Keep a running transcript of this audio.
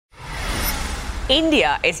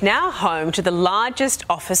India is now home to the largest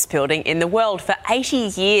office building in the world. For 80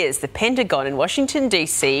 years, the Pentagon in Washington,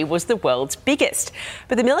 D.C. was the world's biggest.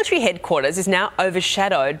 But the military headquarters is now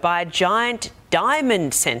overshadowed by a giant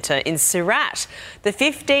diamond centre in Surat. The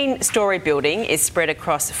 15-storey building is spread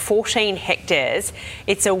across 14 hectares.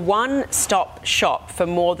 It's a one-stop shop for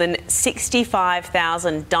more than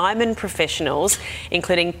 65,000 diamond professionals,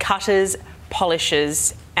 including cutters,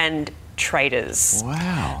 polishers and traders.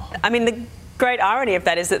 Wow. I mean, the great irony of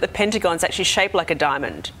that is that the Pentagon's actually shaped like a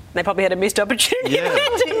diamond. They probably had a missed opportunity to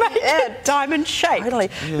make it diamond shaped.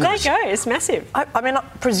 Totally. There you go, it's massive. I mean,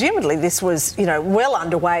 presumably this was, well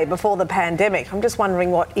underway before the pandemic. I'm just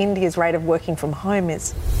wondering what India's rate of working from home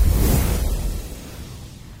is.